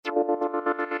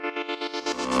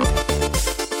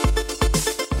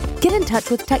Get in touch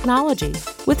with technology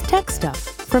with Tech Stuff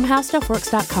from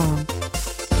HowStuffWorks.com.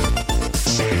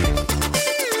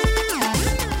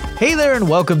 Hey there and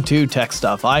welcome to Tech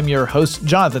Stuff. I'm your host,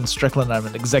 Jonathan Strickland. I'm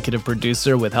an executive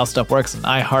producer with How Stuff Works and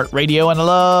iHeartRadio, and I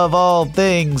love all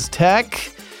things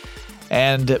tech.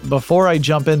 And before I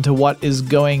jump into what is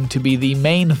going to be the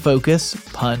main focus,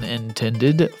 pun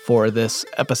intended, for this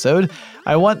episode,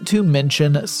 I want to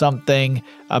mention something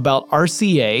about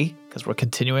RCA, because we're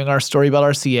continuing our story about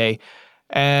RCA,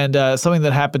 and something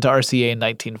that happened to RCA in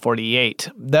 1948.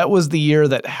 That was the year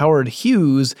that Howard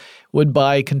Hughes would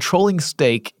buy a controlling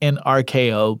stake in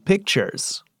RKO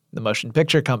Pictures, the motion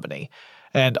picture company,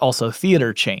 and also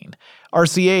theater chain.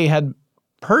 RCA had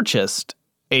purchased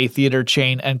a theater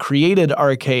chain and created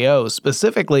RKO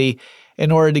specifically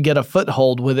in order to get a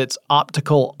foothold with its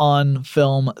optical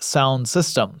on-film sound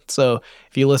system. So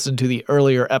if you listen to the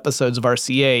earlier episodes of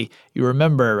RCA, you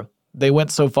remember they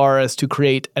went so far as to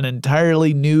create an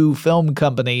entirely new film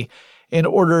company in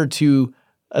order to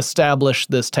establish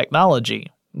this technology.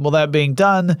 Well, that being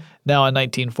done, now in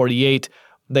 1948,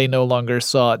 they no longer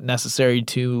saw it necessary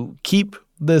to keep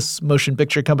this motion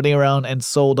picture company around and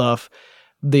sold off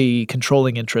the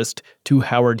controlling interest to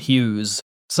Howard Hughes,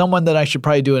 someone that I should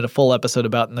probably do a full episode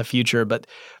about in the future, but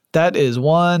that is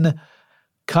one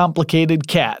complicated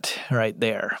cat right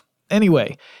there.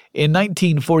 Anyway, in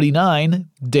 1949,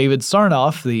 David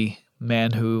Sarnoff, the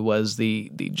man who was the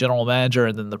general manager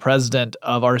and then the president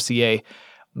of RCA,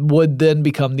 would then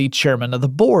become the chairman of the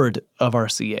board of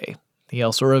RCA. He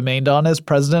also remained on as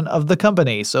president of the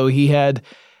company, so he had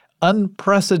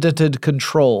unprecedented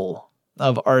control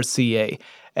of RCA.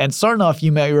 And Sarnoff,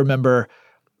 you may remember,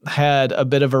 had a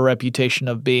bit of a reputation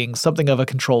of being something of a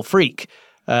control freak,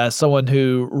 someone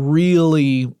who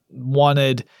really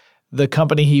wanted the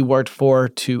company he worked for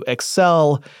to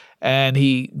excel, and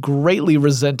he greatly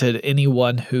resented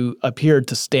anyone who appeared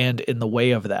to stand in the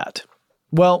way of that.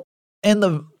 Well, in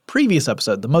the previous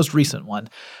episode, the most recent one,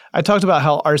 I talked about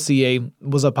how RCA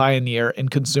was a pioneer in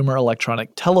consumer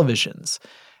electronic televisions,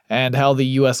 and how the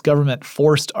U.S. government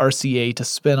forced RCA to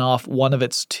spin off one of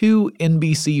its two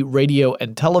NBC radio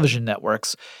and television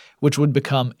networks, which would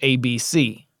become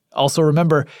ABC. Also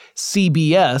remember,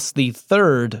 CBS, the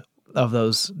third of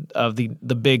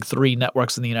the big three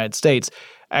networks in the United States,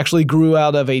 actually grew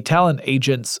out of a talent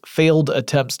agent's failed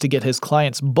attempts to get his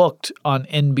clients booked on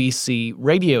NBC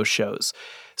radio shows.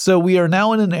 So we are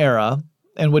now in an era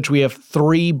in which we have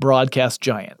three broadcast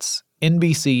giants,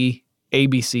 NBC,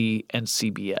 ABC, and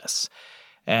CBS.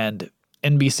 And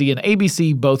NBC and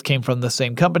ABC both came from the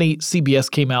same company.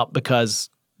 CBS came out because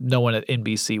no one at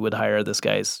NBC would hire this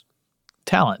guy's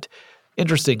talent,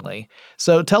 interestingly.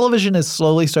 So television is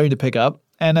slowly starting to pick up,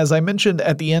 and as I mentioned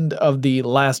at the end of the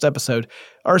last episode,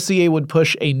 RCA would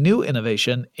push a new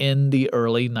innovation in the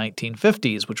early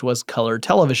 1950s, which was color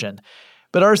television.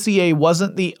 But RCA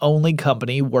wasn't the only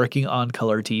company working on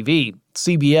color TV.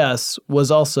 CBS was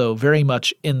also very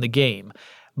much in the game.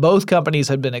 Both companies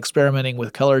had been experimenting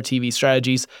with color TV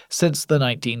strategies since the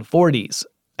 1940s,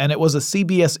 and it was a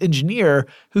CBS engineer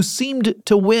who seemed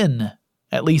to win,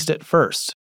 at least at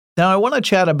first. Now, I want to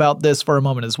chat about this for a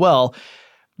moment as well,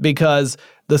 because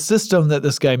the system that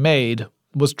this guy made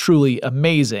was truly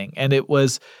amazing, and it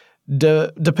was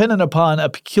dependent upon a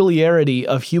peculiarity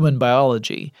of human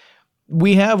biology.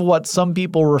 We have what some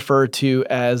people refer to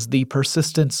as the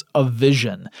persistence of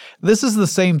vision. This is the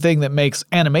same thing that makes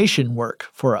animation work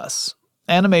for us.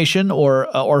 Animation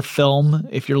or film,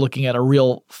 if you're looking at a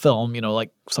real film,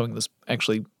 like something that's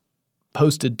actually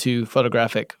posted to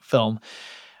photographic film,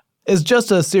 is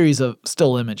just a series of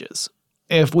still images.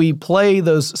 If we play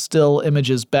those still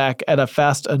images back at a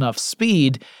fast enough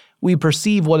speed, we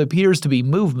perceive what appears to be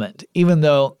movement, even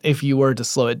though if you were to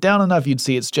slow it down enough, you'd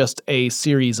see it's just a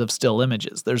series of still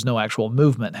images. There's no actual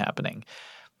movement happening.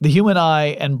 The human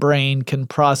eye and brain can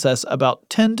process about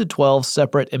 10 to 12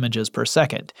 separate images per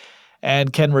second,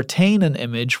 and can retain an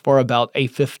image for about a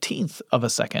 15th of a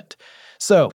second.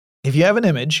 So, if you have an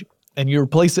image, and you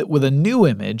replace it with a new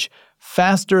image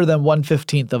faster than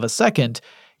 1/15th of a second,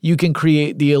 you can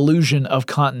create the illusion of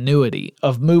continuity,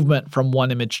 of movement from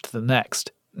one image to the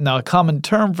next. Now, a common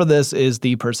term for this is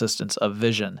the persistence of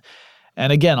vision.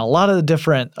 And again, a lot of the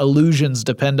different illusions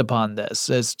depend upon this.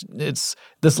 It's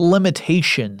this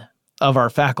limitation of our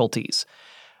faculties.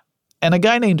 And a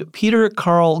guy named Peter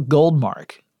Carl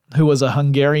Goldmark, who was a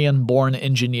Hungarian-born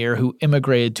engineer who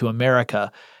immigrated to America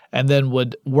and then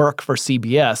would work for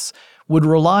CBS, would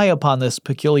rely upon this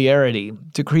peculiarity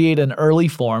to create an early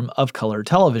form of color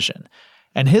television.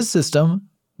 And his system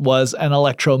was an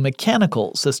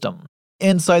electromechanical system.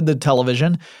 Inside the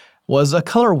television was a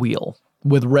color wheel,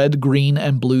 with red, green,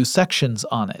 and blue sections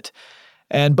on it.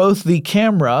 And both the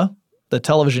camera, the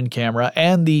television camera,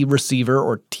 and the receiver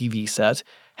or TV set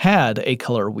had a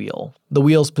color wheel. The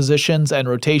wheel's positions and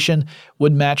rotation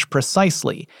would match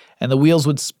precisely, and the wheels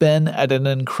would spin at an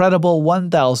incredible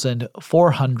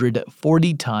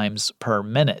 1,440 times per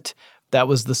minute. That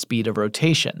was the speed of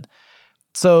rotation.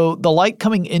 So the light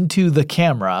coming into the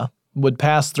camera would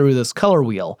pass through this color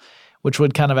wheel, which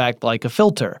would kind of act like a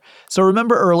filter. So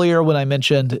remember earlier when I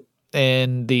mentioned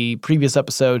in the previous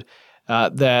episode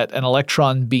that an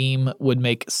electron beam would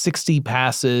make 60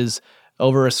 passes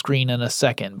over a screen in a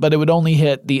second, but it would only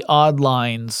hit the odd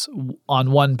lines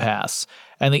on one pass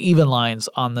and the even lines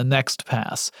on the next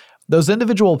pass. Those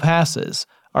individual passes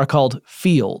are called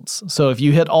fields. So if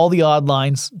you hit all the odd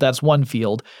lines, that's one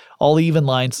field. All the even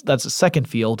lines, that's a second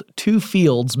field. Two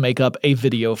fields make up a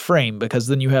video frame because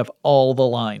then you have all the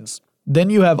lines. Then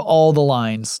you have all the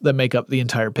lines that make up the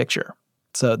entire picture.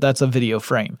 So that's a video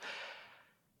frame.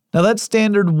 Now that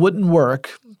standard wouldn't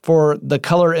work for the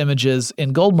color images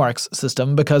in Goldmark's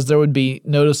system because there would be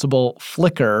noticeable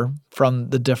flicker from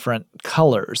the different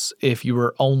colors if you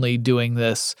were only doing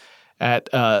this at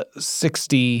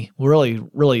 60,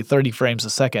 really 30 frames a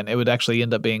second. It would actually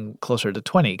end up being closer to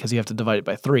 20 because you have to divide it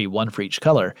by 3, one for each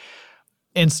color.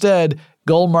 Instead,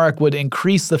 Goldmark would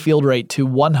increase the field rate to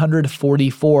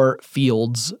 144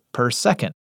 fields per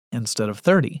second instead of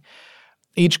 30.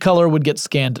 Each color would get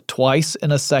scanned twice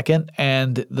in a second,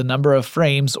 and the number of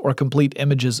frames or complete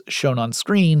images shown on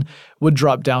screen would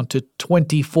drop down to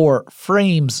 24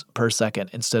 frames per second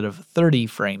instead of 30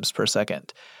 frames per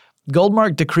second.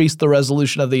 Goldmark decreased the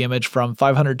resolution of the image from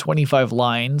 525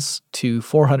 lines to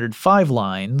 405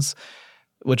 lines,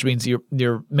 which means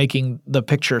you're making the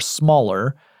picture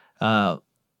smaller.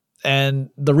 And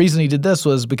the reason he did this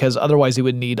was because otherwise he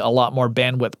would need a lot more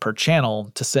bandwidth per channel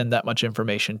to send that much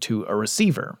information to a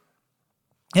receiver.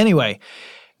 Anyway,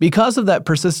 because of that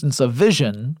persistence of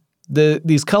vision,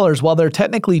 these colors, while they're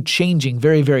technically changing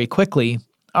very, very quickly,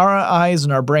 our eyes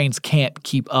and our brains can't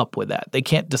keep up with that. They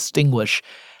can't distinguish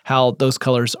how those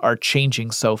colors are changing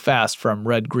so fast from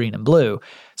red, green, and blue.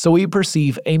 So we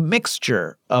perceive a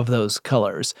mixture of those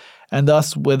colors. And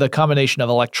thus, with a combination of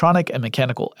electronic and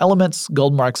mechanical elements,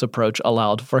 Goldmark's approach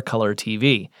allowed for color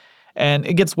TV. And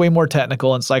it gets way more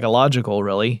technical and psychological,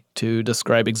 really, to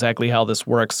describe exactly how this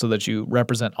works so that you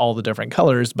represent all the different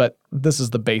colors, but this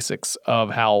is the basics of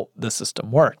how the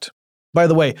system worked. By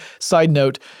the way, side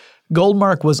note,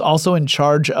 Goldmark was also in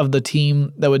charge of the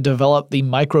team that would develop the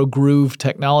microgroove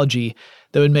technology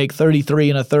that would make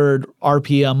 33 1/3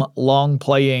 RPM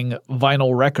long-playing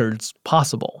vinyl records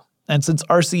possible. And since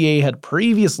RCA had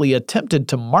previously attempted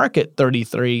to market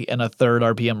 33 1/3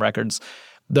 RPM records,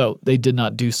 though they did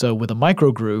not do so with a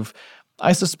microgroove,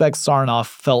 I suspect Sarnoff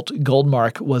felt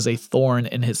Goldmark was a thorn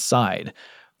in his side.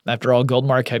 After all,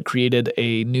 Goldmark had created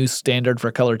a new standard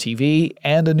for color TV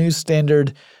and a new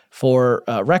standard for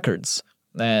records.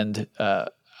 And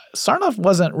Sarnoff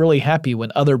wasn't really happy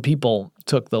when other people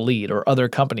took the lead or other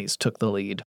companies took the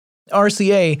lead.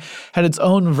 RCA had its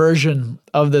own version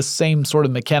of this same sort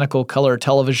of mechanical color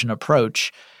television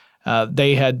approach.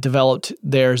 They had developed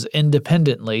theirs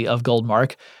independently of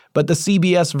Goldmark, but the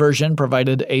CBS version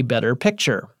provided a better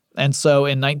picture. And so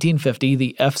in 1950,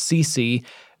 the FCC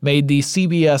made the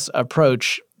CBS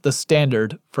approach the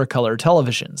standard for color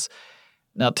televisions.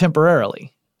 Now,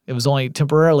 temporarily. It was only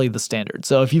temporarily the standard.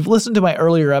 So if you've listened to my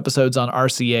earlier episodes on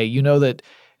RCA, you know that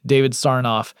David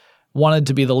Sarnoff wanted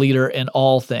to be the leader in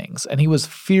all things, and he was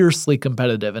fiercely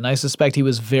competitive, and I suspect he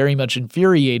was very much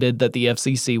infuriated that the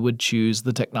FCC would choose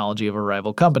the technology of a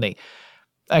rival company.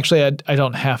 Actually, I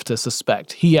don't have to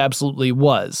suspect. He absolutely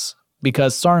was,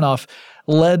 because Sarnoff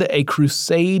led a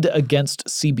crusade against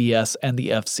CBS and the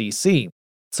FCC.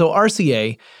 So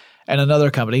RCA and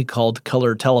another company called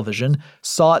Color Television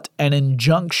sought an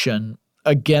injunction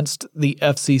against the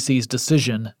FCC's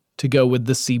decision to go with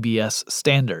the CBS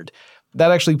standard.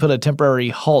 That actually put a temporary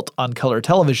halt on color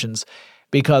televisions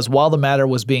because while the matter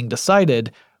was being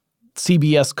decided,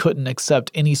 CBS couldn't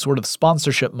accept any sort of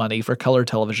sponsorship money for color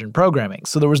television programming.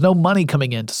 So there was no money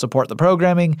coming in to support the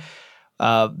programming.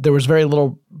 There was very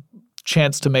little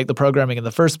chance to make the programming in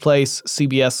the first place.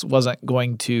 CBS wasn't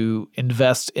going to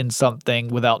invest in something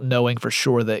without knowing for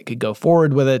sure that it could go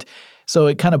forward with it. So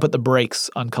it kind of put the brakes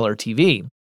on color TV.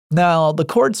 Now, the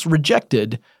courts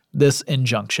rejected this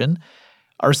injunction.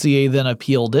 RCA then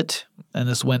appealed it, and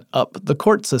this went up the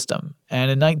court system. And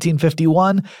in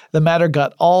 1951, the matter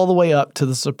got all the way up to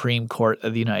the Supreme Court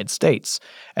of the United States.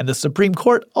 And the Supreme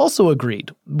Court also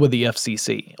agreed with the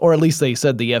FCC, or at least they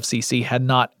said the FCC had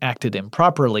not acted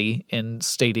improperly in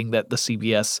stating that the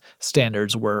CBS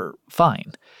standards were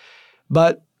fine.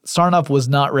 But Sarnoff was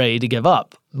not ready to give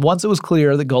up. Once it was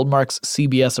clear that Goldmark's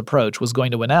CBS approach was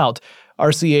going to win out,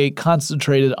 RCA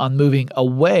concentrated on moving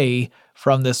away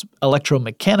from this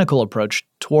electromechanical approach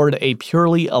toward a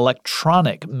purely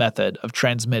electronic method of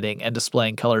transmitting and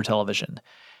displaying color television.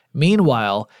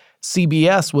 Meanwhile,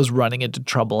 CBS was running into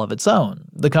trouble of its own.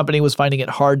 The company was finding it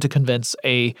hard to convince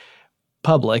a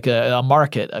public, a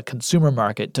market, a consumer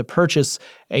market, to purchase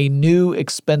a new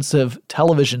expensive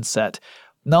television set.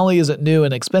 Not only is it new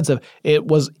and expensive, it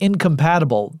was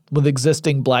incompatible with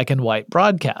existing black and white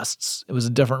broadcasts. It was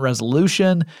a different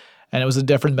resolution, and it was a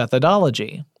different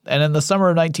methodology. And in the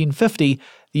summer of 1950,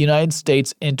 the United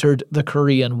States entered the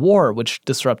Korean War, which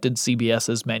disrupted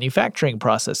CBS's manufacturing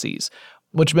processes,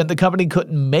 which meant the company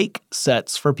couldn't make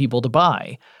sets for people to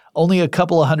buy. Only a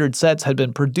couple of hundred sets had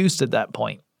been produced at that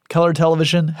point. Color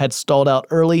television had stalled out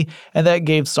early, and that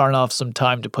gave Sarnoff some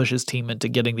time to push his team into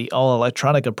getting the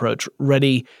all-electronic approach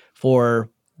ready for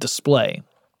display.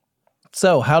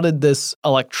 So how did this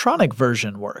electronic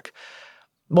version work?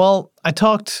 Well, I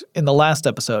talked in the last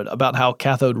episode about how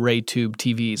cathode ray tube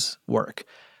TVs work.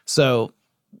 So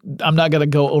I'm not going to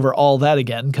go over all that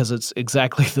again because it's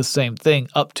exactly the same thing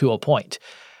up to a point.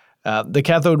 The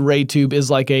cathode ray tube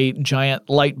is like a giant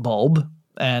light bulb,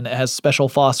 and it has special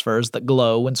phosphors that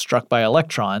glow when struck by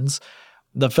electrons.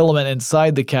 The filament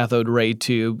inside the cathode ray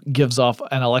tube gives off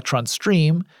an electron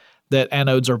stream that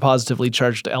anodes or positively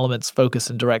charged elements focus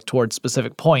and direct towards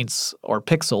specific points or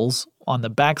pixels on the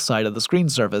backside of the screen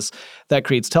surface that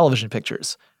creates television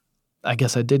pictures. I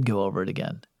guess I did go over it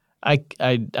again. I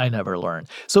never learn.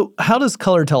 So how does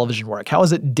color television work? How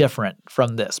is it different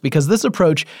from this? Because this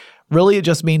approach, really it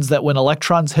just means that when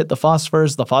electrons hit the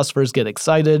phosphors get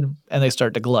excited and they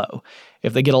start to glow.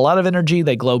 If they get a lot of energy,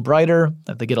 they glow brighter.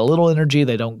 If they get a little energy,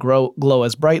 they don't glow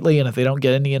as brightly. And if they don't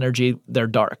get any energy, they're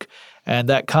dark. And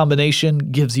that combination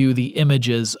gives you the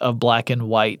images of black and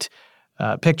white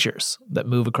pictures that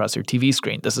move across your TV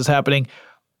screen. This is happening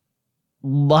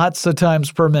lots of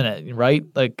times per minute, right?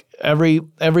 Like every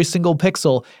single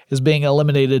pixel is being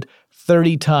eliminated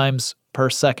 30 times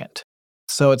per second.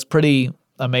 So it's pretty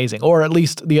amazing. Or at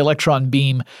least the electron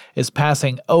beam is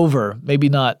passing over, maybe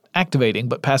not activating,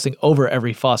 but passing over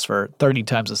every phosphor 30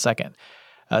 times a second.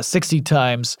 60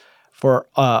 times for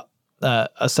a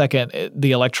second,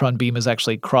 the electron beam is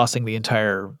actually crossing the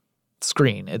entire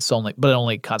screen. But it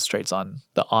only concentrates on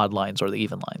the odd lines or the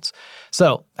even lines.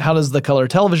 So how does the color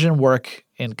television work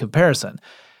in comparison?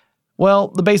 Well,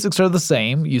 the basics are the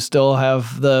same. You still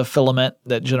have the filament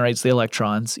that generates the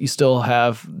electrons. You still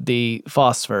have the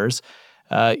phosphors.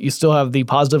 You still have the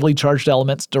positively charged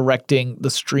elements directing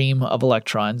the stream of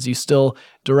electrons. You still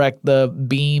direct the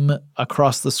beam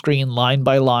across the screen line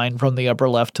by line from the upper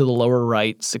left to the lower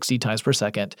right 60 times per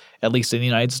second, at least in the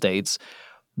United States.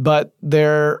 But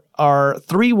there are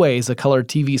 3 ways a color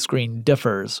TV screen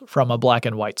differs from a black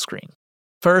and white screen.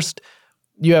 First,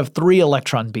 you have 3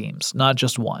 electron beams, not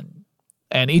just one.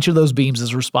 And each of those beams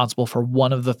is responsible for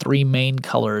one of the 3 main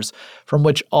colors from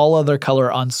which all other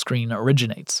color on screen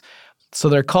originates. So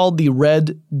they're called the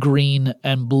red, green,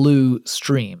 and blue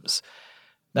streams.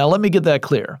 Now let me get that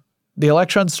clear. The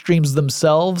electron streams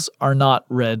themselves are not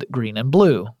red, green, and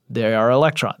blue. They are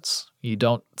electrons. You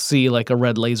don't see like a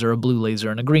red laser, a blue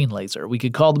laser, and a green laser. We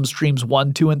could call them streams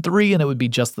 1, 2, and 3, and it would be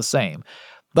just the same.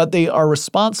 But they are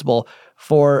responsible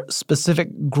for specific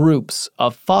groups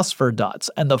of phosphor dots,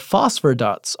 and the phosphor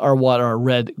dots are what are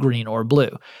red, green, or blue.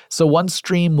 So one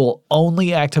stream will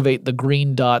only activate the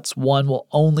green dots, one will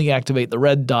only activate the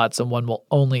red dots, and one will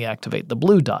only activate the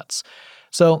blue dots.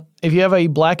 So if you have a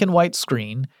black and white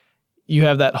screen, you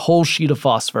have that whole sheet of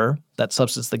phosphor, that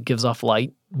substance that gives off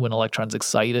light when electrons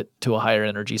excite it to a higher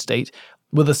energy state.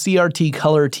 With a CRT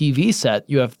color TV set,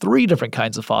 you have 3 different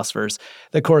kinds of phosphors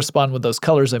that correspond with those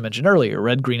colors I mentioned earlier,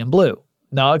 red, green, and blue.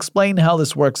 Now I'll explain how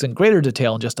this works in greater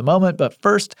detail in just a moment, but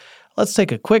first, let's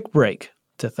take a quick break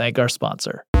to thank our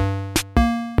sponsor.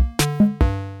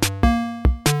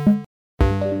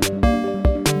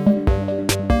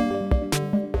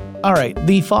 All right,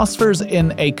 the phosphors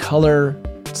in a color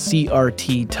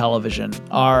CRT television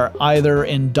are either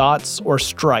in dots or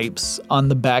stripes on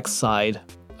the back side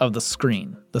of the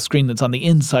screen that's on the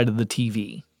inside of the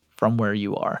TV from where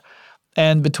you are.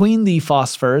 And between the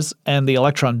phosphors and the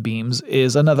electron beams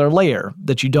is another layer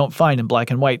that you don't find in black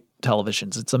and white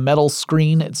televisions. It's a metal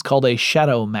screen. It's called a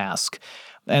shadow mask.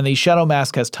 And the shadow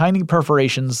mask has tiny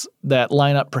perforations that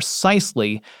line up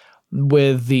precisely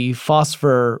with the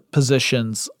phosphor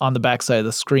positions on the backside of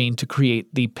the screen to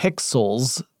create the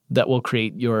pixels that will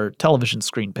create your television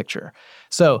screen picture.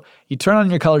 So you turn on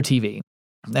your color TV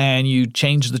and you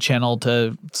change the channel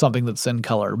to something that's in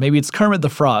color. Maybe it's Kermit the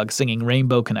Frog singing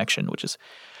Rainbow Connection, which is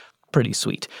pretty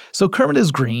sweet. So Kermit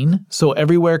is green, so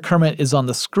everywhere Kermit is on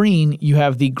the screen, you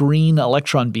have the green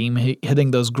electron beam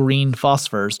hitting those green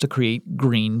phosphors to create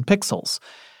green pixels.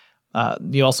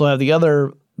 You also have the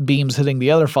other beams hitting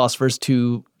the other phosphors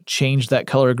to change that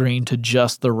color green to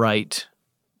just the right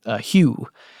hue.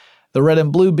 The red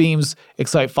and blue beams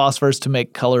excite phosphors to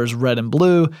make colors red and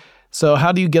blue. So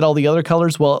how do you get all the other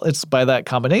colors? Well, it's by that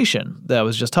combination that I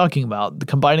was just talking about.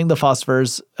 Combining the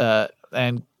phosphors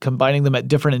and combining them at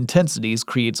different intensities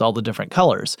creates all the different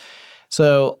colors.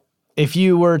 So if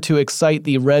you were to excite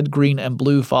the red, green, and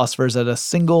blue phosphors at a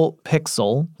single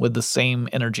pixel with the same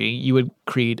energy, you would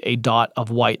create a dot of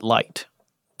white light.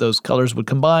 Those colors would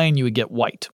combine, you would get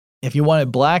white. If you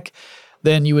wanted black,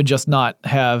 then you would just not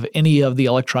have any of the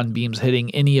electron beams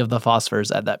hitting any of the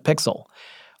phosphors at that pixel.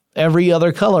 Every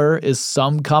other color is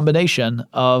some combination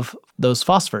of those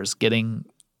phosphors getting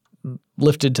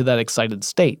lifted to that excited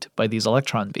state by these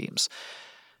electron beams.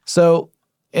 So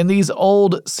in these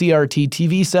old CRT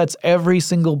TV sets, every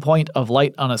single point of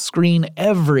light on a screen,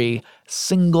 every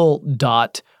single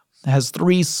dot has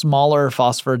 3 smaller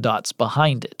phosphor dots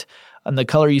behind it. And the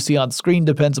color you see on screen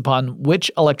depends upon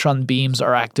which electron beams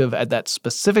are active at that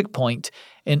specific point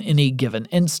in any given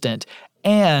instant.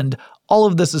 And all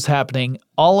of this is happening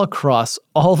all across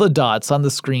all the dots on the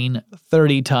screen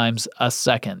 30 times a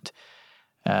second.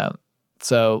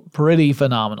 So pretty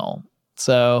phenomenal.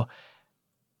 So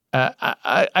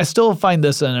I still find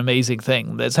this an amazing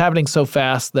thing. It's happening so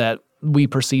fast that we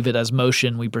perceive it as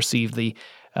motion. We perceive the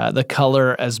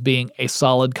color as being a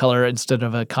solid color instead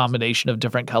of a combination of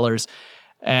different colors.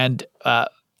 And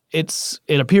it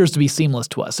appears to be seamless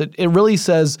to us. It really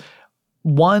says,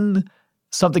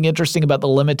 something interesting about the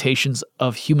limitations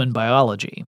of human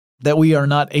biology, that we are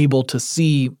not able to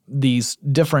see these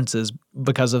differences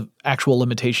because of actual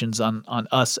limitations on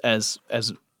us as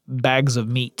bags of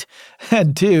meat.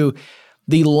 And 2,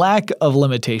 the lack of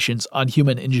limitations on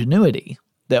human ingenuity,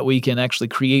 that we can actually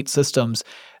create systems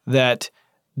that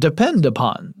depend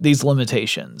upon these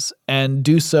limitations and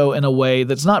do so in a way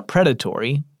that's not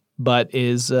predatory, but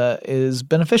is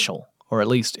beneficial, or at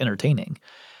least entertaining.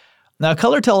 Now,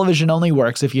 color television only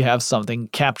works if you have something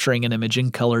capturing an image in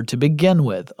color to begin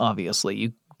with, obviously.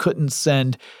 You couldn't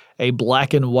send a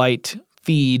black and white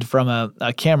feed from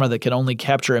a camera that can only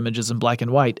capture images in black and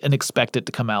white and expect it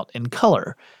to come out in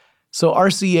color. So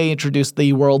RCA introduced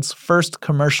the world's first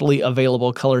commercially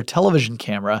available color television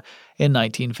camera in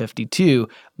 1952.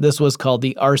 This was called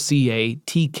the RCA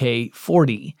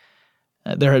TK40.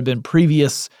 There had been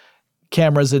previous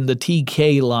cameras in the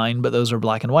TK line, but those are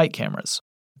black and white cameras.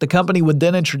 The company would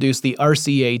then introduce the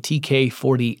RCA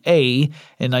TK40A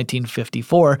in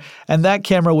 1954, and that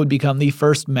camera would become the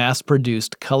first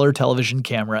mass-produced color television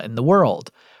camera in the world.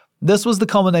 This was the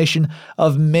culmination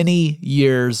of many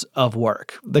years of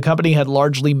work. The company had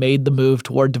largely made the move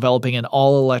toward developing an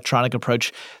all-electronic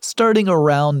approach starting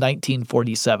around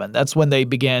 1947. That's when they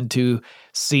began to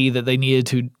see that they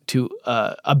needed to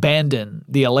abandon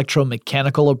the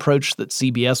electromechanical approach that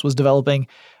CBS was developing,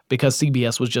 because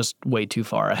CBS was just way too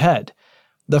far ahead.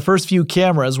 The first few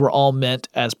cameras were all meant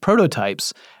as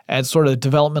prototypes and sort of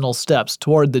developmental steps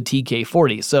toward the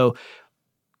TK40. So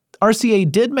RCA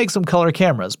did make some color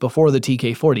cameras before the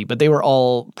TK40, but they were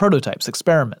all prototypes,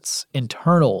 experiments,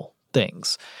 internal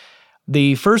things.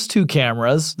 The first 2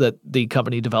 cameras that the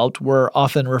company developed were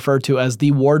often referred to as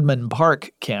the Wardman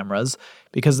Park cameras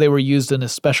because they were used in a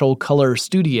special color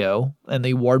studio in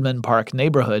the Wardman Park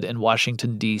neighborhood in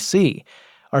Washington, D.C.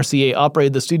 RCA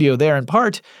operated the studio there in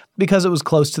part because it was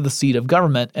close to the seat of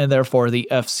government and therefore the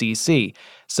FCC.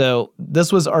 So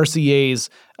this was RCA's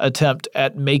attempt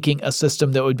at making a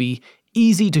system that would be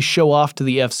easy to show off to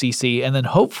the FCC and then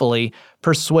hopefully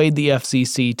persuade the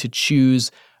FCC to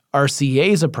choose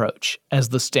RCA's approach as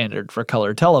the standard for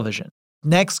color television.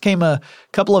 Next came a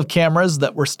couple of cameras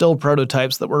that were still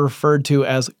prototypes that were referred to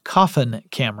as coffin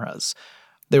cameras.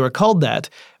 They were called that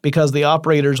because the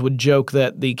operators would joke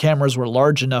that the cameras were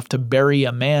large enough to bury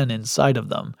a man inside of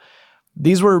them.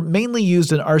 These were mainly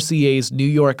used in RCA's New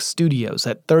York studios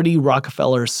at 30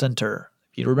 Rockefeller Center.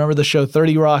 If you remember the show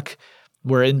 30 Rock,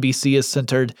 where NBC is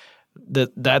centered,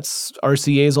 that's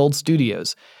RCA's old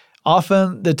studios.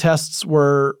 Often the tests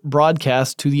were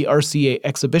broadcast to the RCA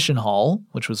Exhibition Hall,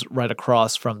 which was right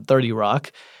across from 30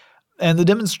 Rock, and the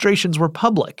demonstrations were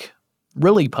public,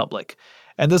 really public.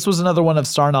 And this was another one of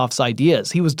Sarnoff's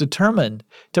ideas. He was determined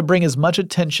to bring as much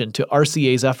attention to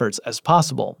RCA's efforts as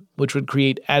possible, which would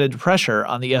create added pressure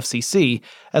on the FCC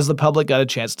as the public got a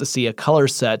chance to see a color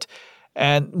set.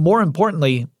 And more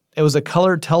importantly, it was a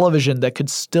color television that could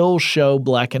still show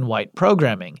black and white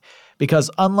programming.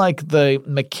 Because unlike the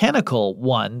mechanical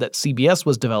one that CBS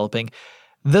was developing,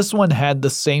 this one had the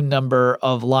same number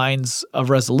of lines of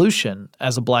resolution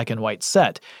as a black and white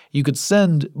set. You could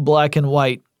send black and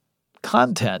white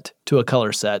content to a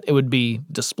color set. It would be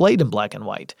displayed in black and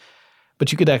white,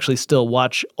 but you could actually still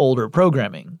watch older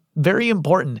programming. Very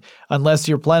important unless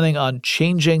you're planning on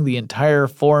changing the entire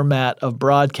format of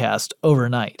broadcast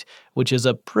overnight, which is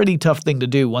a pretty tough thing to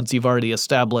do once you've already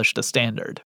established a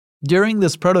standard. During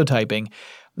this prototyping,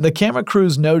 the camera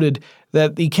crews noted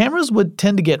that the cameras would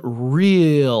tend to get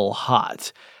real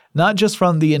hot, not just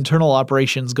from the internal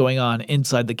operations going on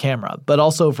inside the camera, but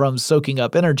also from soaking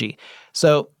up energy.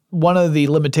 So one of the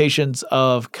limitations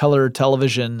of color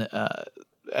television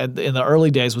in the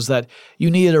early days was that you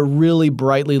needed a really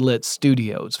brightly lit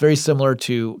studio. It's very similar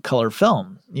to color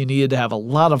film. You needed to have a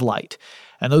lot of light.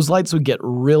 And those lights would get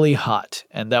really hot,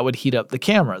 and that would heat up the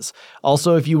cameras.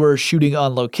 Also, if you were shooting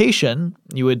on location,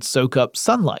 you would soak up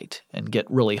sunlight and get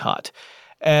really hot.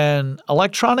 And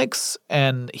electronics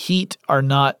and heat are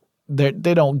not, they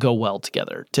don't go well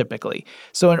together, typically.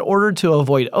 So in order to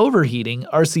avoid overheating,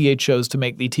 RCA chose to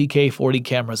make the TK40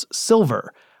 cameras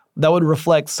silver. That would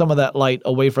reflect some of that light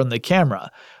away from the camera.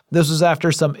 This was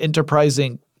after some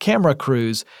enterprising camera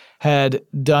crews had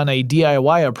done a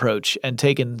DIY approach and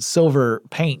taken silver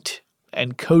paint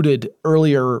and coated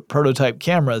earlier prototype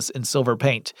cameras in silver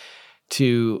paint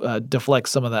to deflect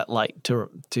some of that light,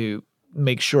 to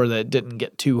make sure that it didn't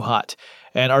get too hot.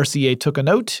 And RCA took a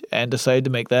note and decided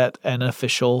to make that an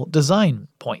official design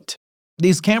point.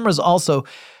 These cameras also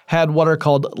had what are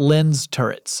called lens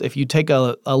turrets. If you take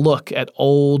a look at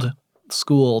old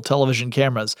school television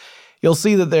cameras, you'll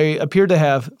see that they appear to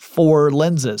have 4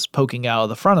 lenses poking out of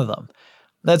the front of them.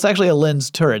 That's actually a lens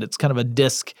turret. It's kind of a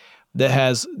disc that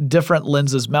has different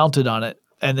lenses mounted on it,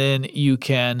 and then you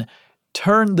can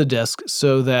turn the disc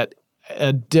so that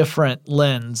a different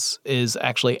lens is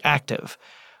actually active.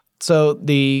 So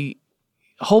the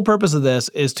whole purpose of this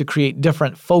is to create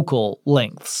different focal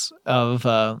lengths of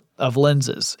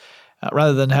lenses.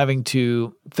 Rather than having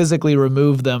to physically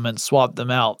remove them and swap them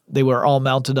out, they were all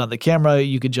mounted on the camera.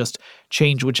 You could just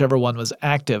change whichever one was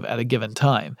active at a given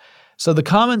time. So the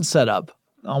common setup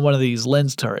on one of these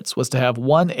lens turrets was to have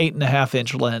one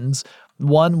 8.5-inch lens,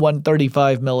 one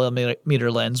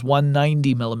 135mm lens, one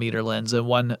 90mm lens, and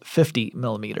one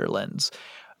 50mm lens.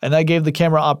 And that gave the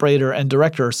camera operator and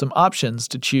director some options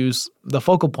to choose the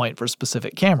focal point for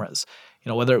specific cameras.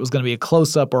 Whether it was going to be a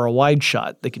close-up or a wide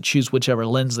shot, they could choose whichever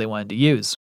lens they wanted to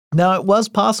use. Now, it was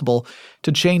possible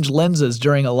to change lenses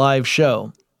during a live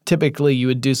show. Typically, you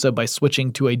would do so by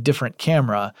switching to a different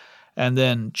camera and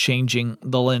then changing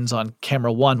the lens on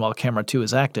camera 1 while camera 2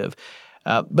 is active.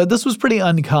 But this was pretty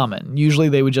uncommon. Usually,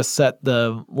 they would just set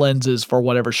the lenses for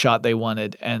whatever shot they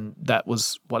wanted, and that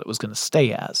was what it was going to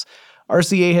stay as.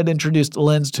 RCA had introduced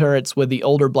lens turrets with the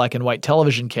older black and white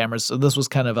television cameras, so this was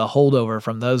kind of a holdover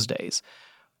from those days.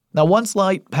 Now, once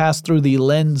light passed through the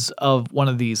lens of one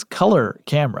of these color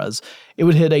cameras, it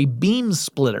would hit a beam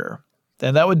splitter,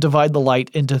 and that would divide the light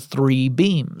into 3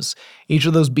 beams. Each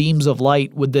of those beams of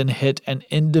light would then hit an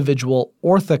individual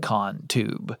orthicon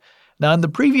tube. Now, in the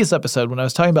previous episode, when I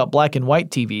was talking about black and white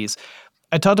TVs,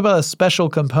 I talked about a special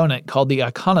component called the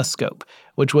iconoscope,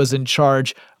 which was in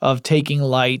charge of taking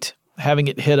light, having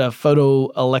it hit a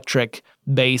photoelectric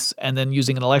base, and then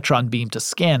using an electron beam to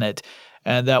scan it,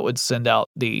 and that would send out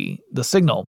the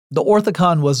signal. The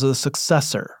orthicon was the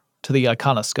successor to the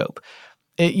iconoscope.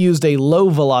 It used a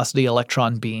low-velocity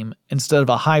electron beam instead of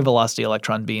a high-velocity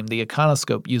electron beam. The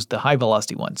iconoscope used the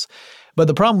high-velocity ones. But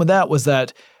the problem with that was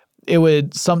that it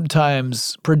would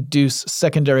sometimes produce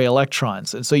secondary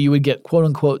electrons, and so you would get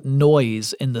quote-unquote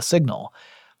noise in the signal.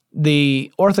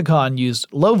 The orthicon used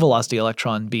low-velocity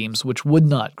electron beams, which would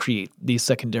not create these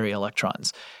secondary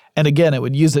electrons. And again, it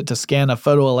would use it to scan a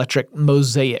photoelectric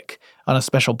mosaic on a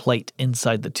special plate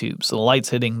inside the tube. So the light's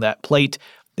hitting that plate,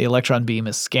 the electron beam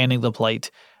is scanning the plate,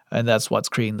 and that's what's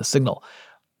creating the signal.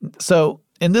 So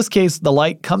in this case, the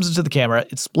light comes into the camera,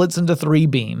 it splits into 3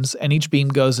 beams, and each beam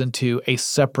goes into a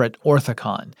separate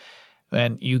orthicon.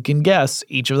 And you can guess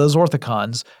each of those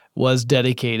orthicons was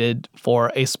dedicated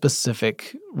for a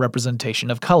specific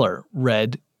representation of color,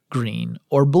 red, green,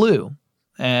 or blue.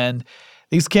 And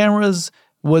these cameras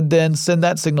would then send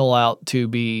that signal out to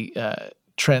be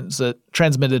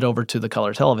transmitted over to the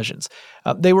color televisions.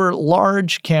 They were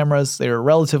large cameras. They were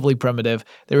relatively primitive.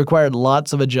 They required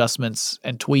lots of adjustments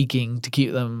and tweaking to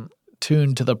keep them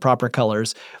tuned to the proper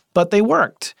colors, but they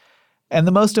worked. And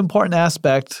the most important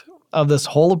aspect of this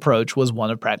whole approach was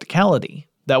one of practicality.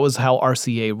 That was how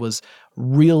RCA was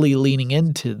really leaning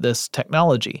into this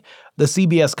technology. The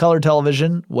CBS color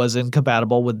television was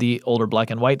incompatible with the older black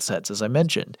and white sets, as I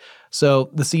mentioned. So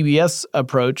the CBS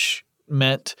approach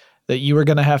meant that you were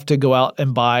going to have to go out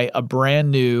and buy a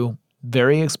brand new,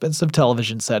 very expensive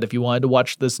television set if you wanted to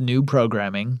watch this new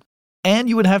programming. And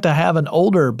you would have to have an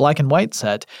older black and white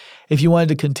set if you wanted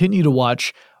to continue to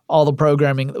watch all the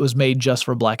programming that was made just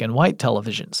for black and white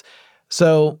televisions.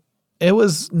 So it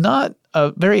was not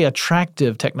a very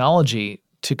attractive technology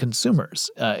to consumers.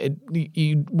 It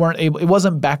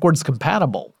wasn't backwards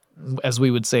compatible, as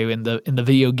we would say in the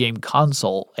video game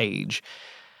console age.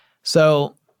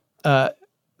 So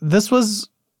this was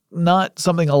not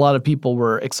something a lot of people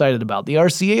were excited about. The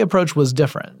RCA approach was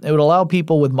different. It would allow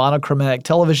people with monochromatic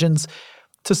televisions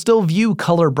to still view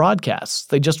color broadcasts.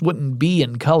 They just wouldn't be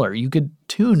in color. You could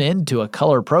tune into a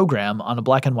color program on a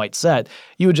black and white set.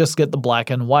 You would just get the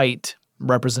black and white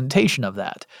representation of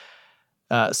that.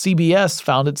 CBS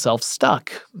found itself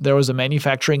stuck. There was a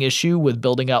manufacturing issue with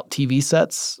building out TV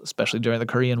sets, especially during the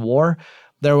Korean War.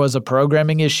 There was a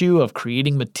programming issue of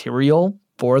creating material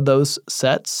for those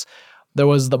sets. There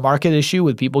was the market issue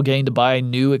with people getting to buy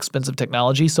new expensive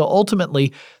technology. So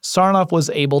ultimately, Sarnoff was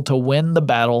able to win the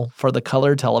battle for the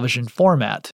color television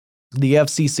format. The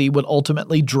FCC would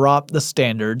ultimately drop the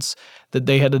standards that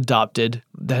they had adopted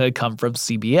that had come from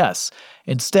CBS.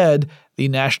 Instead, the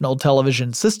National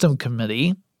Television System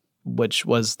Committee, which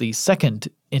was the second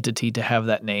entity to have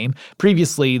that name.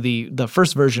 Previously, the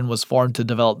first version was formed to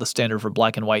develop the standard for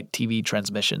black and white TV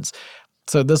transmissions.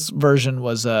 So this version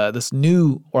was this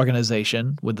new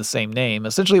organization with the same name.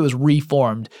 Essentially, it was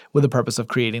reformed with the purpose of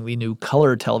creating the new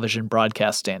color television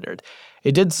broadcast standard.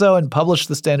 It did so and published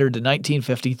the standard in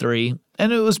 1953,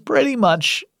 and it was pretty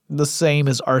much the same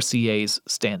as RCA's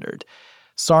standard.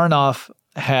 Sarnoff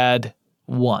had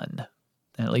won,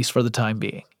 at least for the time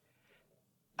being.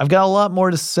 I've got a lot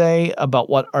more to say about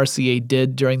what RCA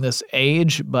did during this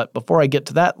age, but before I get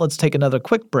to that, let's take another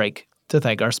quick break to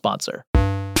thank our sponsor.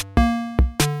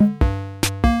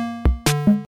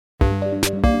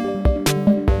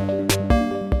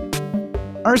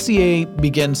 RCA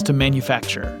begins to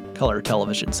manufacture color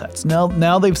television sets.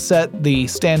 Now they've set the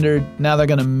standard, now they're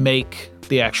going to make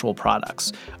the actual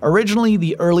products. Originally,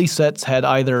 the early sets had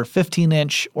either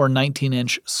 15-inch or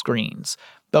 19-inch screens.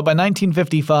 But by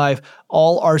 1955,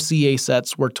 all RCA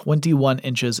sets were 21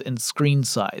 inches in screen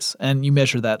size, and you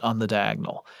measure that on the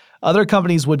diagonal. Other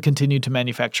companies would continue to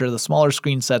manufacture the smaller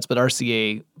screen sets, but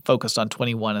RCA focused on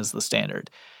 21 as the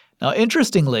standard. Now,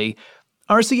 interestingly,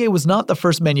 RCA was not the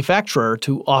first manufacturer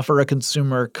to offer a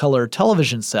consumer color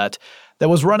television set that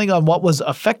was running on what was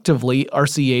effectively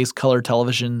RCA's color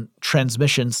television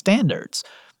transmission standards.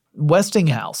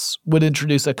 Westinghouse would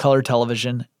introduce a color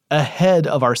television ahead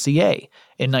of RCA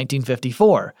in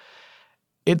 1954.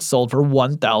 It sold for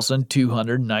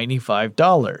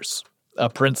 $1,295, a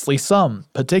princely sum,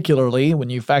 particularly when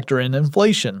you factor in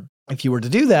inflation. If you were to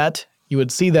do that, you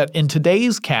would see that in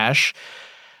today's cash,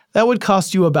 that would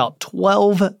cost you about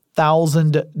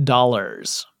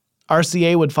 $12,000.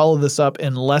 RCA would follow this up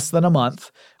in less than a month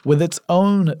with its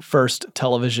own first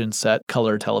television set,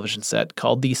 color television set,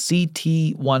 called the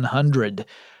CT100.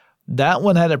 That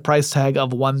one had a price tag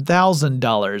of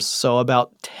 $1,000, so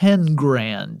about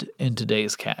 $10,000 in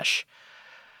today's cash.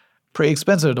 Pretty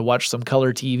expensive to watch some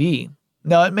color TV.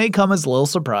 Now, it may come as a little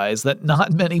surprise that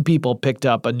not many people picked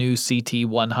up a new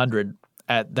CT100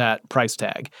 at that price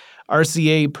tag.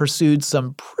 RCA pursued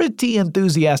some pretty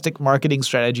enthusiastic marketing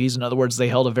strategies. In other words, they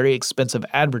held a very expensive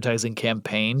advertising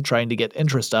campaign trying to get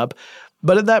interest up,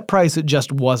 but at that price, it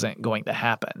just wasn't going to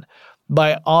happen.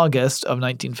 By August of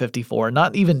 1954,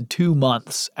 not even 2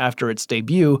 months after its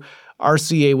debut,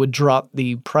 RCA would drop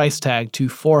the price tag to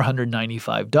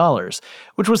 $495,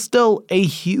 which was still a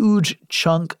huge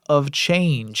chunk of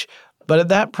change. But at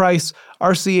that price,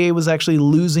 RCA was actually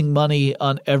losing money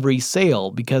on every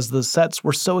sale because the sets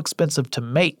were so expensive to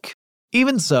make.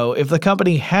 Even so, if the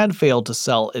company had failed to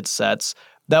sell its sets,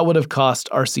 that would have cost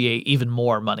RCA even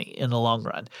more money in the long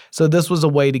run. So this was a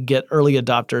way to get early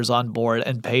adopters on board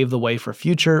and pave the way for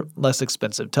future, less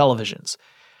expensive televisions.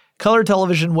 Color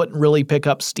television wouldn't really pick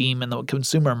up steam in the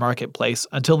consumer marketplace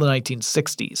until the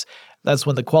 1960s. That's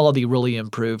when the quality really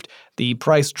improved, the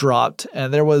price dropped,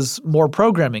 and there was more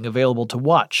programming available to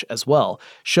watch as well.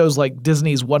 Shows like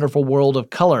Disney's Wonderful World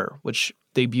of Color, which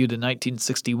debuted in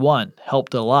 1961,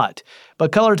 helped a lot.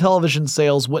 But color television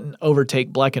sales wouldn't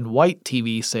overtake black and white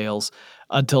TV sales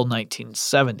until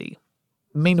 1970.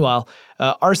 Meanwhile,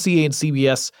 RCA and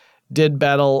CBS did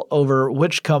battle over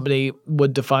which company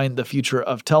would define the future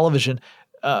of television.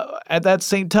 At that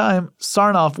same time,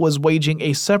 Sarnoff was waging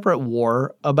a separate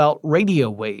war about radio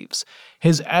waves.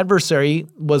 His adversary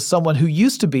was someone who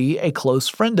used to be a close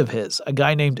friend of his, a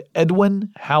guy named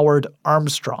Edwin Howard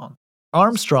Armstrong.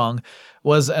 Armstrong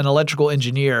was an electrical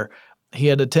engineer. He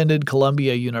had attended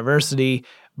Columbia University.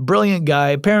 Brilliant guy,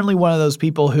 apparently one of those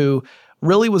people who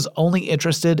really was only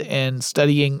interested in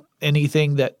studying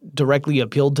anything that directly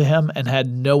appealed to him and had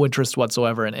no interest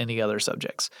whatsoever in any other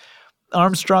subjects.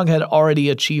 Armstrong had already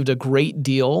achieved a great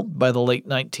deal by the late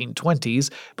 1920s,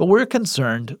 but we're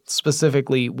concerned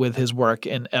specifically with his work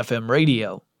in FM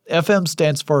radio. FM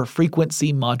stands for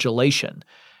frequency modulation,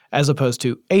 as opposed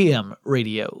to AM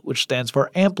radio, which stands for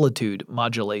amplitude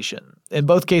modulation. In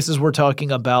both cases, we're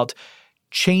talking about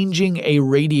changing a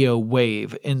radio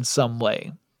wave in some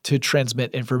way to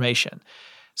transmit information.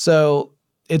 So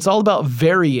it's all about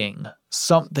varying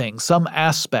something, some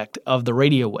aspect of the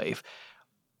radio wave.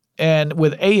 And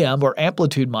with AM, or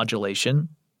amplitude modulation,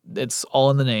 it's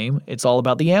all in the name. It's all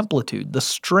about the amplitude, the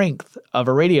strength of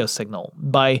a radio signal.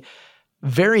 By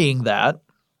varying that,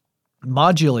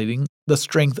 modulating the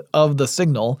strength of the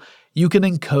signal, you can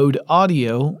encode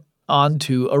audio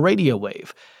onto a radio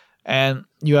wave. And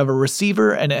you have a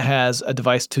receiver, and it has a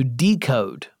device to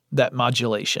decode that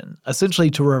modulation, essentially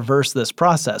to reverse this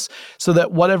process, so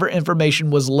that whatever information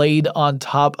was laid on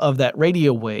top of that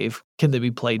radio wave can then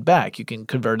be played back. You can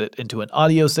convert it into an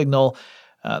audio signal,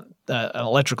 an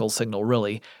electrical signal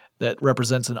really, that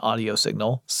represents an audio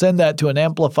signal, send that to an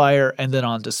amplifier, and then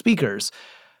on to speakers.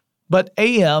 But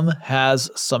AM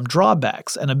has some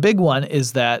drawbacks, and a big one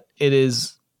is that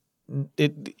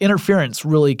interference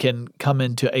really can come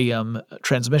into AM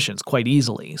transmissions quite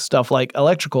easily. Stuff like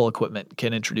electrical equipment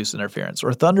can introduce interference,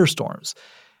 or thunderstorms,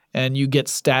 and you get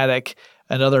static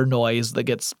and other noise that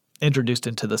gets introduced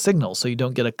into the signal, so you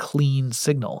don't get a clean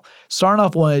signal.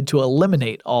 Sarnoff wanted to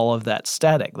eliminate all of that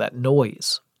static, that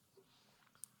noise.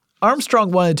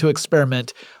 Armstrong wanted to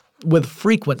experiment with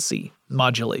frequency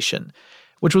modulation,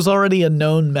 which was already a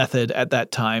known method at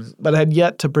that time, but had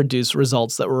yet to produce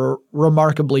results that were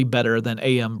remarkably better than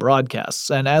AM broadcasts.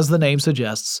 And as the name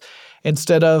suggests,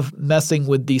 instead of messing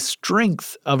with the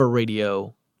strength of a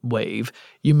radio wave,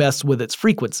 you mess with its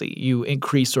frequency. You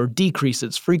increase or decrease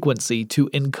its frequency to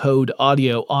encode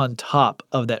audio on top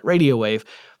of that radio wave.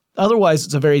 Otherwise,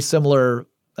 it's a very similar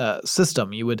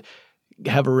system. You would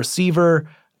have a receiver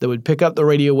that would pick up the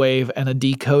radio wave and a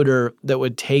decoder that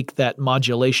would take that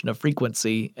modulation of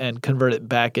frequency and convert it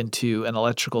back into an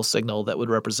electrical signal that would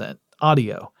represent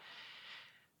audio.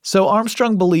 So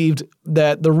Armstrong believed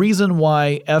that the reason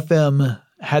why FM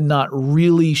had not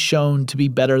really shown to be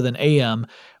better than AM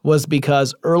was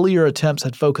because earlier attempts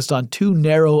had focused on too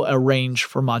narrow a range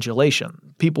for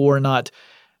modulation. People were not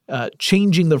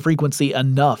changing the frequency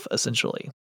enough, essentially.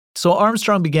 So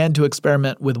Armstrong began to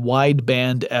experiment with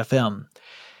wideband FM.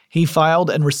 He filed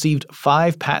and received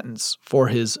 5 patents for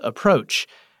his approach,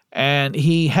 and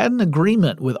he had an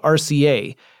agreement with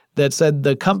RCA that said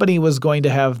the company was going to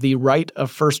have the right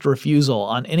of first refusal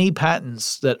on any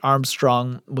patents that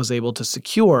Armstrong was able to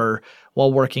secure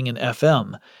while working in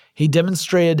FM. He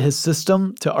demonstrated his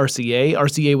system to RCA.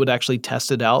 RCA would actually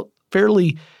test it out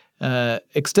fairly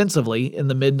extensively in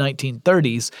the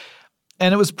mid-1930s,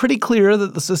 and it was pretty clear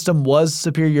that the system was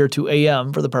superior to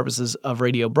AM for the purposes of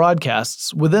radio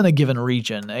broadcasts within a given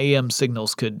region. AM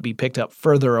signals could be picked up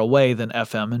further away than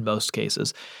FM in most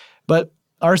cases. But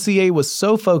RCA was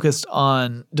so focused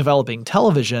on developing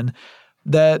television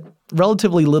that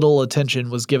relatively little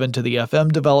attention was given to the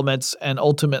FM developments, and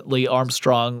ultimately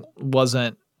Armstrong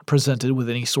wasn't presented with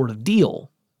any sort of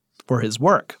deal for his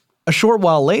work. A short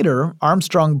while later,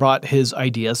 Armstrong brought his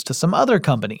ideas to some other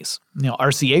companies.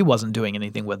 RCA wasn't doing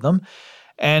anything with them,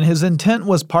 and his intent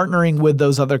was partnering with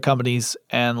those other companies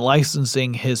and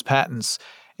licensing his patents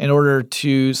in order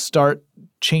to start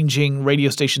changing radio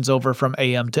stations over from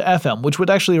AM to FM, which would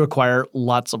actually require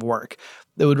lots of work.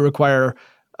 It would require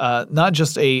not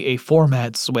just a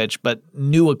format switch, but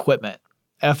new equipment.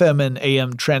 FM and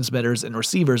AM transmitters and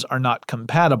receivers are not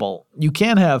compatible. You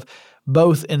can have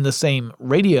both in the same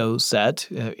radio set.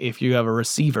 If you have a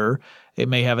receiver, it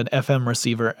may have an FM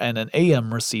receiver and an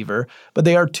AM receiver, but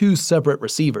they are two separate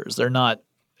receivers. They're not.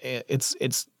 It's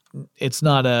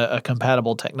not a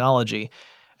compatible technology.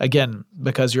 Again,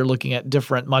 because you're looking at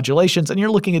different modulations and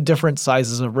you're looking at different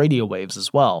sizes of radio waves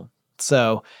as well.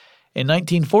 So, in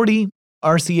 1940,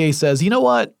 RCA says, you know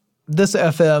what? this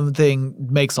FM thing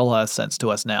makes a lot of sense to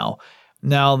us now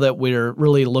that we're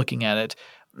really looking at it.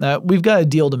 We've got a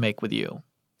deal to make with you.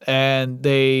 And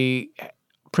they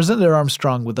presented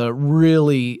Armstrong with a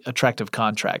really attractive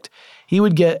contract. He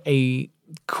would get a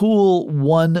cool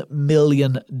 $1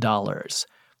 million,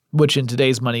 which in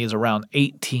today's money is around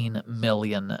 $18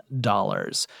 million.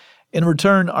 In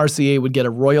return, RCA would get a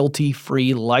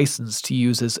royalty-free license to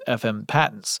use his FM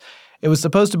patents. It was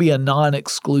supposed to be a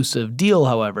non-exclusive deal,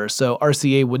 however, so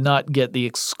RCA would not get the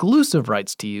exclusive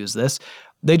rights to use this.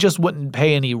 They just wouldn't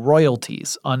pay any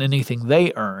royalties on anything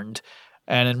they earned,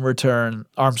 and in return,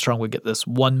 Armstrong would get this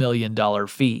 $1 million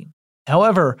fee.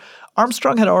 However,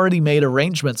 Armstrong had already made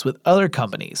arrangements with other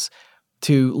companies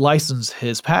to license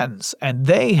his patents, and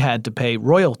they had to pay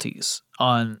royalties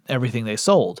on everything they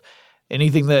sold.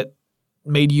 Anything that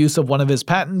made use of one of his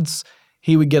patents,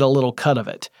 he would get a little cut of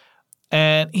it.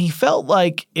 And he felt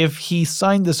like if he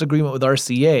signed this agreement with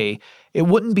RCA, it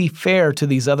wouldn't be fair to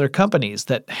these other companies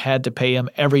that had to pay him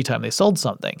every time they sold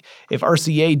something. If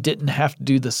RCA didn't have to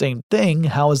do the same thing,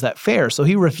 how is that fair? So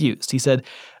he refused. He said,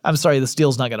 "I'm sorry, this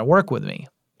deal's not going to work with me."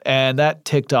 And that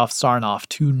ticked off Sarnoff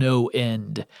to no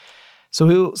end.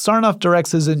 So Sarnoff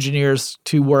directs his engineers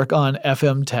to work on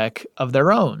FM tech of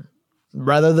their own.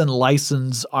 Rather than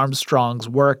license Armstrong's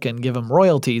work and give him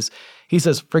royalties, he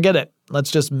says, forget it.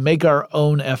 Let's just make our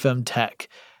own FM tech.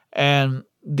 And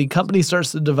the company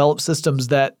starts to develop systems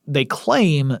that they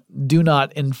claim do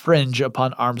not infringe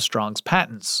upon Armstrong's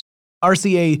patents.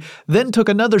 RCA then took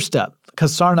another step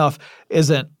because Sarnoff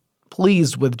isn't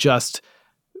pleased with just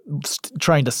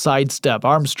trying to sidestep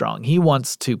Armstrong. He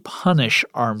wants to punish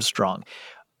Armstrong.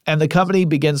 And the company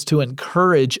begins to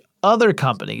encourage other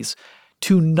companies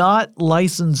to not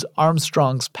license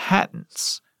Armstrong's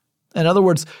patents. In other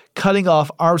words, cutting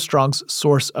off Armstrong's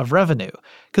source of revenue.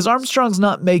 Because Armstrong's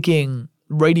not making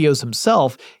radios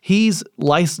himself, he's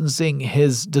licensing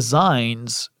his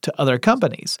designs to other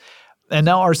companies. And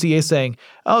now RCA is saying,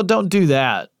 oh, don't do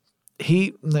that.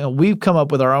 We've come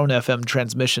up with our own FM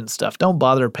transmission stuff. Don't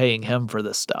bother paying him for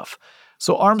this stuff.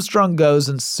 So Armstrong goes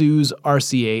and sues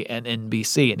RCA and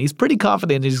NBC, and he's pretty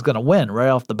confident he's going to win right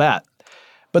off the bat.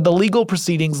 But the legal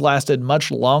proceedings lasted much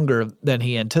longer than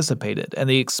he anticipated, and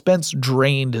the expense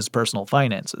drained his personal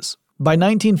finances. By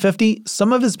 1950,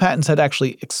 some of his patents had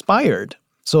actually expired,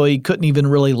 so he couldn't even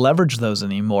really leverage those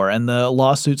anymore, and the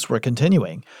lawsuits were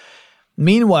continuing.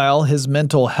 Meanwhile, his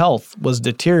mental health was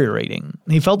deteriorating.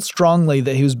 He felt strongly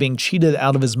that he was being cheated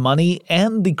out of his money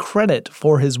and the credit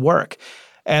for his work.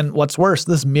 And what's worse,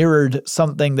 this mirrored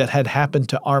something that had happened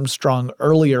to Armstrong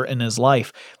earlier in his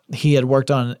life. He had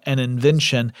worked on an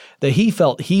invention that he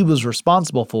felt he was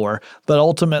responsible for, but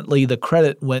ultimately the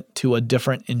credit went to a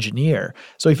different engineer.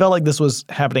 So he felt like this was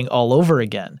happening all over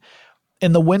again.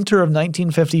 In the winter of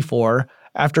 1954,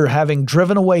 after having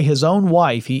driven away his own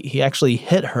wife, he actually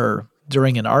hit her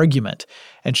during an argument,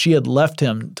 and she had left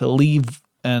him to leave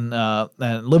and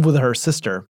live with her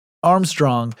sister.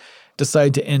 Armstrong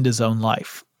decided to end his own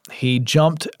life. He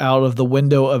jumped out of the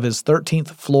window of his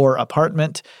 13th floor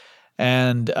apartment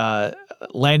and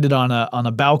landed on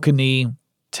a balcony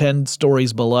 10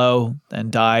 stories below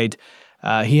and died.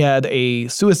 He had a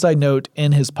suicide note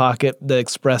in his pocket that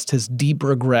expressed his deep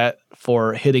regret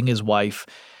for hitting his wife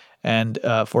and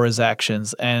for his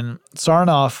actions. And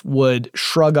Sarnoff would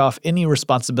shrug off any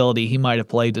responsibility he might have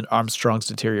played in Armstrong's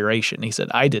deterioration. He said,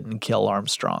 "I didn't kill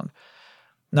Armstrong."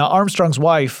 Now, Armstrong's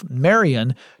wife,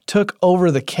 Marion, took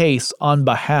over the case on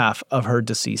behalf of her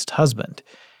deceased husband,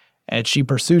 and she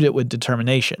pursued it with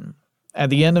determination. At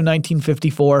the end of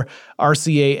 1954,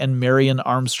 RCA and Marion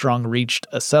Armstrong reached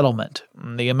a settlement.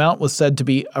 The amount was said to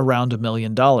be around $1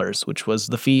 million, which was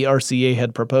the fee RCA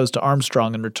had proposed to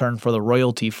Armstrong in return for the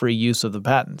royalty-free use of the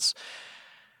patents.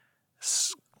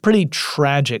 It's a pretty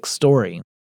tragic story.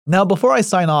 Now, before I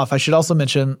sign off, I should also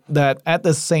mention that at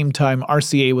the same time,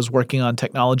 RCA was working on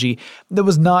technology that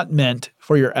was not meant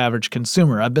for your average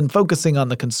consumer. I've been focusing on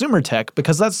the consumer tech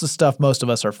because that's the stuff most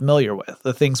of us are familiar with,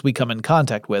 the things we come in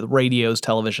contact with, radios,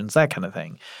 televisions, that kind of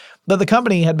thing. But the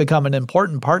company had become an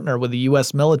important partner with the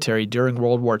U.S. military during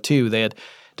World War II. They had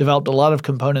developed a lot of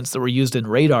components that were used in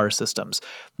radar systems.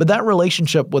 But that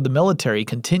relationship with the military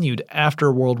continued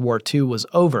after World War II was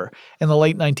over. In the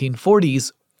late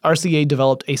 1940s, RCA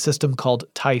developed a system called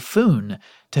Typhoon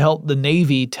to help the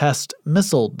Navy test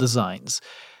missile designs.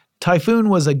 Typhoon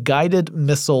was a guided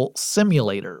missile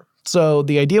simulator. So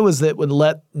the idea was that it would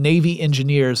let Navy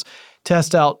engineers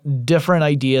test out different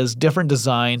ideas, different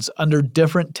designs under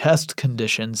different test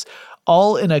conditions,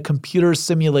 all in a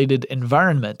computer-simulated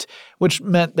environment, which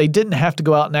meant they didn't have to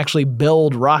go out and actually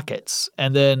build rockets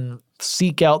and then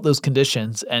seek out those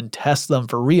conditions and test them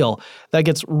for real, that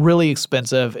gets really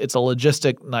expensive. It's a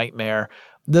logistic nightmare.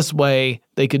 This way,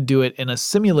 they could do it in a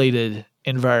simulated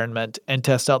environment and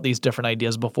test out these different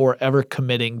ideas before ever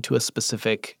committing to a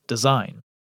specific design.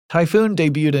 Typhoon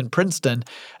debuted in Princeton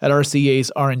at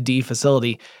RCA's R&D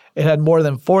facility. It had more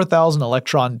than 4,000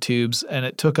 electron tubes, and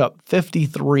it took up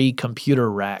 53 computer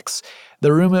racks.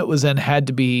 The room it was in had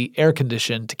to be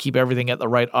air-conditioned to keep everything at the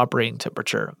right operating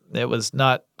temperature. It was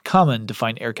not common to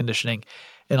find air conditioning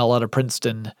in a lot of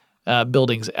Princeton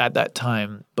buildings at that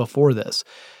time before this.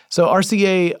 So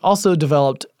RCA also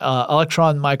developed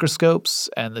electron microscopes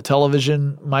and the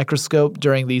television microscope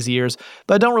during these years,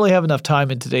 but I don't really have enough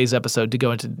time in today's episode to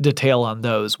go into detail on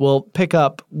those. We'll pick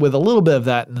up with a little bit of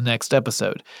that in the next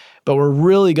episode, but we're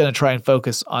really going to try and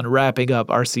focus on wrapping up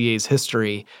RCA's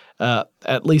history,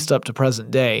 at least up to present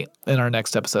day, in our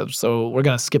next episode. So we're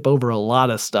going to skip over a lot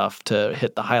of stuff to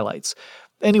hit the highlights.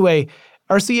 Anyway,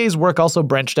 RCA's work also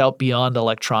branched out beyond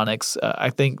electronics.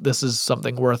 I think this is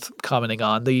something worth commenting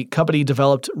on. The company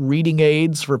developed reading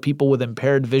aids for people with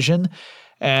impaired vision,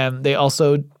 and they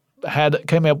also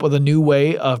came up with a new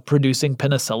way of producing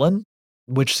penicillin,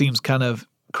 which seems kind of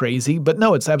crazy, but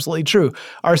no, it's absolutely true.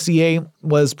 RCA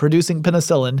was producing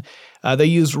penicillin. They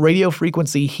used radio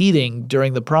frequency heating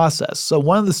during the process. So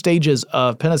one of the stages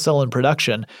of penicillin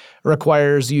production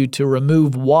requires you to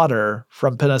remove water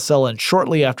from penicillin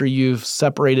shortly after you've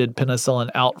separated penicillin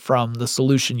out from the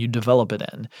solution you develop it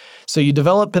in. So you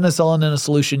develop penicillin in a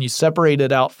solution, you separate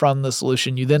it out from the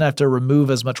solution, you then have to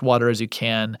remove as much water as you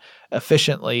can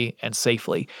efficiently and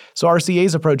safely. So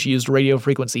RCA's approach used radio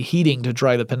frequency heating to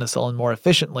dry the penicillin more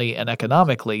efficiently and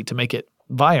economically to make it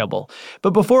viable.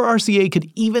 But before RCA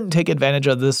could even take advantage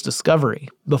of this discovery,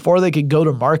 before they could go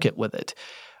to market with it,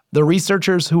 the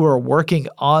researchers who were working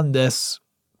on this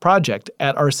project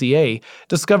at RCA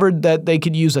discovered that they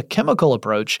could use a chemical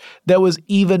approach that was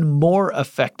even more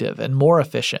effective and more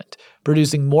efficient,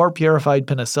 producing more purified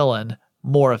penicillin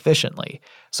more efficiently.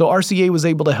 So RCA was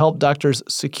able to help doctors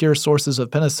secure sources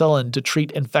of penicillin to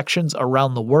treat infections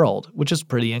around the world, which is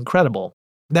pretty incredible.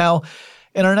 Now,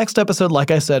 in our next episode, like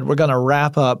I said, we're going to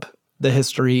wrap up the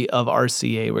history of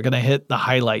RCA. We're going to hit the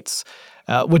highlights,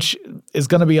 which is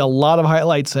going to be a lot of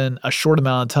highlights in a short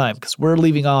amount of time because we're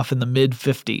leaving off in the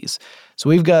mid-50s. So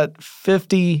we've got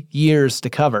 50 years to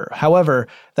cover. However,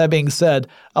 that being said,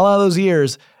 a lot of those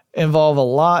years involve a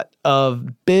lot of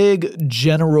big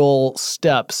general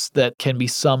steps that can be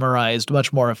summarized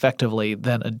much more effectively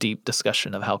than a deep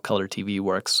discussion of how color TV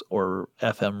works or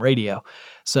FM radio.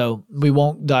 So we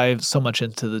won't dive so much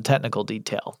into the technical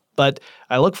detail. But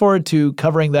I look forward to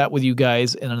covering that with you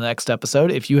guys in the next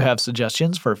episode. If you have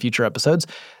suggestions for future episodes,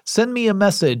 send me a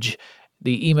message.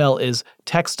 The email is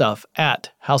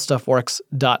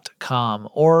techstuff@howstuffworks.com,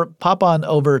 or pop on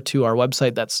over to our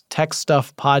website. That's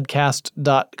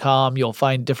techstuffpodcast.com. You'll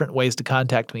find different ways to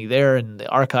contact me there in the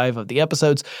archive of the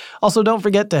episodes. Also, don't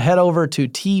forget to head over to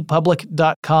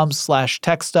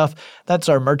tpublic.com/techstuff. That's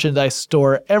our merchandise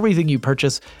store. Everything you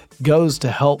purchase goes to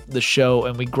help the show,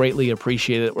 and we greatly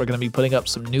appreciate it. We're going to be putting up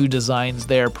some new designs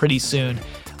there pretty soon.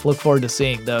 Look forward to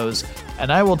seeing those.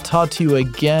 And I will talk to you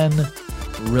again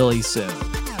really soon.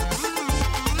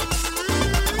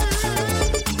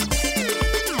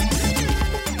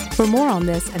 For more on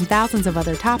this and thousands of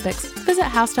other topics, visit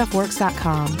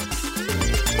howstuffworks.com.